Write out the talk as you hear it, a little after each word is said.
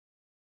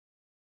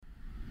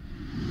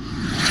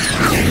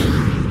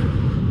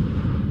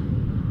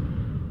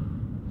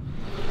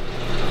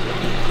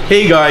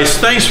Hey guys,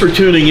 thanks for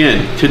tuning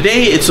in.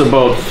 Today it's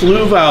about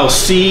Fluval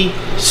SEA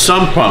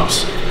Sump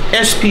Pumps,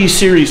 SP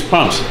series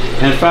pumps.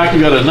 And in fact,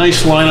 we got a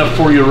nice lineup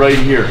for you right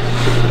here.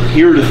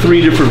 Here are the three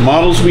different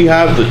models we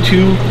have, the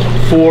 2,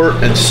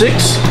 4, and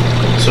 6.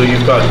 So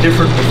you've got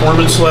different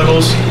performance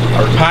levels,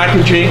 our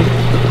packaging,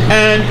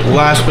 and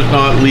last but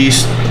not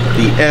least,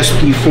 the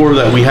SP4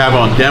 that we have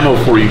on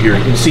demo for you here.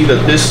 You can see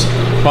that this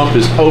pump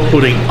is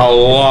outputting a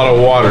lot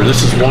of water.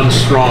 This is one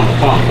strong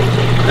pump.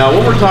 Now,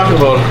 when we're talking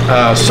about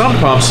sump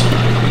pumps,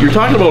 you're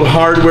talking about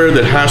hardware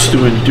that has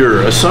to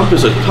endure. A sump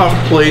is a tough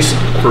place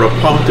for a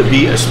pump to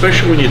be,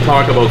 especially when you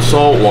talk about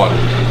salt water.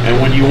 And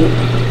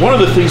one of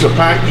the things a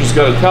packager's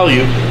got to tell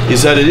you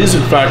is that it is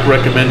in fact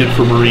recommended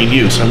for marine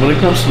use. And when it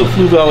comes to the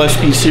Fluval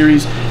SP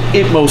series,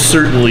 it most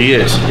certainly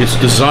is. It's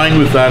designed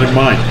with that in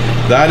mind.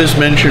 That is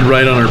mentioned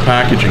right on our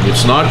packaging.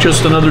 It's not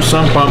just another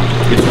sump pump,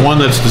 it's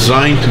one that's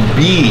designed to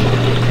be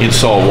in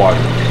salt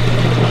water.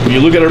 When you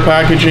look at our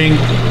packaging,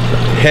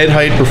 head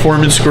height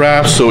performance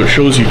graph, so it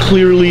shows you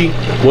clearly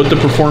what the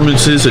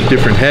performance is at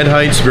different head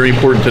heights, very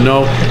important to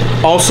know.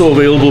 Also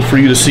available for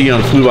you to see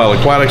on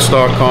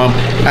fluvalaquatics.com,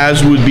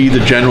 as would be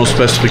the general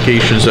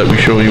specifications that we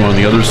show you on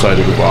the other side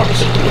of the box.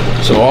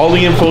 So all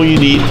the info you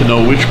need to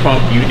know which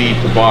pump you need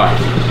to buy.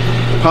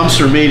 Pumps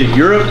are made in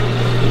Europe,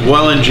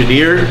 well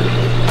engineered.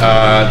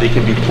 They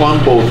can be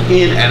plumbed both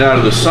in and out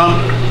of the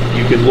sump.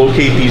 You can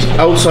locate these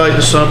outside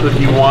the sump if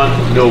you want,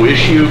 no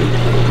issue.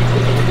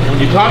 When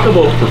you talk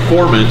about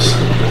performance,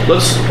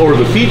 or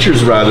the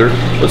features rather,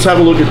 let's have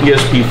a look at the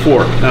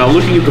SP4. Now,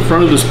 looking at the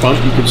front of this pump,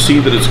 you can see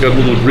that it's got a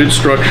little grid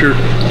structure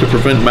to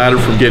prevent matter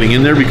from getting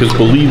in there, because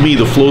believe me,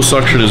 the flow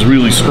suction is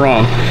really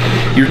strong.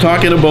 You're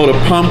talking about a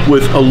pump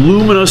with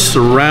aluminum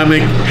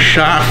ceramic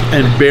shaft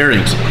and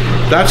bearings.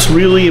 That's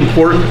really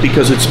important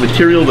because it's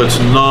material that's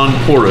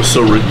non-porous,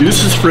 so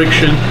reduces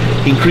friction,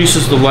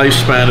 increases the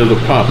lifespan of the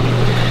pump.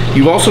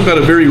 You've also got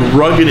a very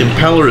rugged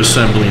impeller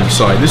assembly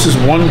inside. This is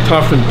one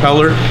tough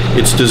impeller.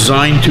 It's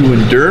designed to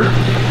endure.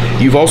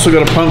 You've also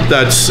got a pump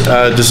that's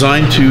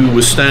designed to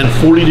withstand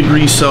 40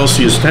 degrees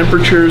Celsius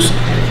temperatures.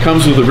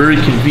 Comes with a very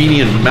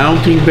convenient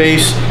mounting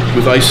base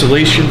with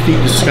isolation feet.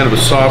 This is kind of a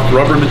soft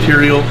rubber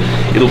material.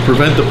 It'll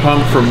prevent the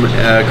pump from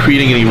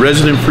creating any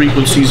resonant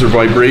frequencies or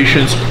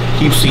vibrations.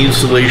 Keeps the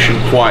installation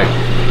quiet.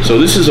 So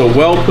this is a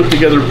well put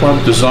together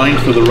pump designed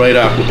for the right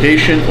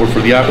application, or for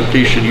the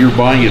application you're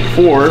buying it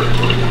for.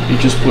 You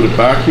just put it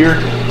back here.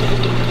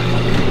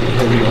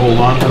 You hold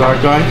on to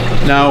that guy.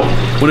 Now,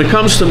 when it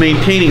comes to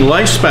maintaining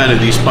lifespan of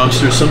these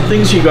pumps, there's some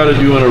things you got to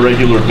do on a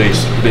regular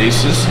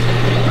basis.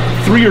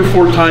 3 or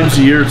 4 times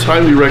a year, it's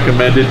highly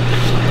recommended.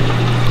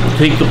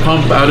 Take the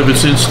pump out of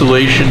its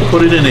installation,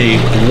 put it in a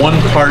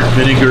 1 part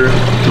vinegar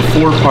to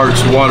 4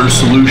 parts water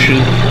solution,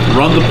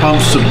 run the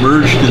pump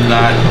submerged in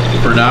that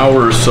for an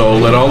hour or so,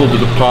 let all of the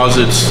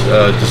deposits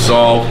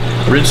dissolve,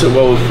 rinse it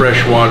well with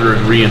fresh water,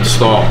 and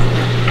reinstall.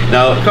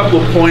 Now, a couple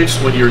of points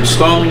when you're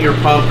installing your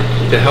pump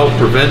to help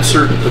prevent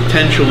certain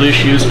potential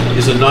issues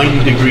is a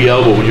 90-degree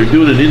elbow. When you're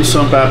doing an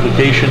in-sump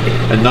application,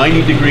 a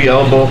 90-degree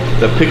elbow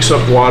that picks up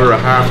water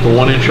 1/2 to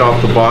 1 inch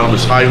off the bottom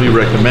is highly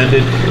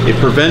recommended. It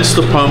prevents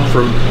the pump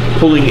from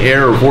pulling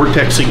air or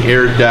vortexing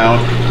air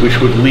down, which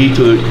would lead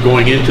to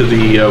going into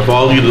the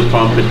volume of the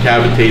pump and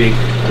cavitating,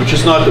 which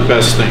is not the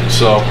best thing.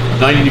 So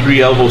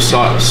 90-degree elbow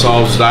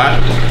solves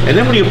that. And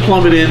then when you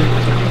plumb it in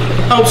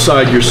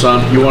outside your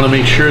sump, you want to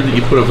make sure that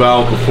you put a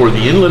valve before the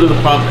inlet of the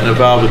pump and a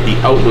valve at the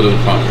outlet of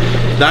the pump.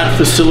 That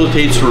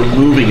facilitates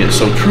removing it.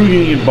 So true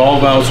union ball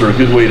valves are a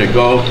good way to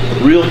go.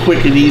 Real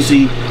quick and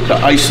easy to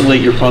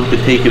isolate your pump to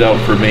take it out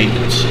for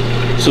maintenance.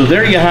 So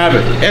there you have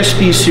it.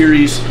 SP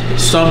series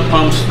sump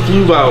pumps,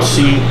 Fluval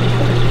SEA,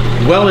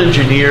 well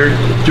engineered,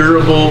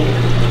 durable,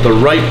 the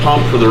right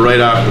pump for the right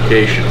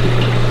application.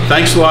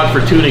 Thanks a lot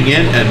for tuning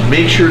in, and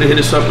make sure to hit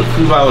us up at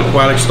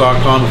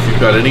fluvalaquatics.com if you've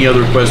got any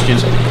other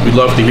questions. We'd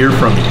love to hear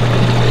from you.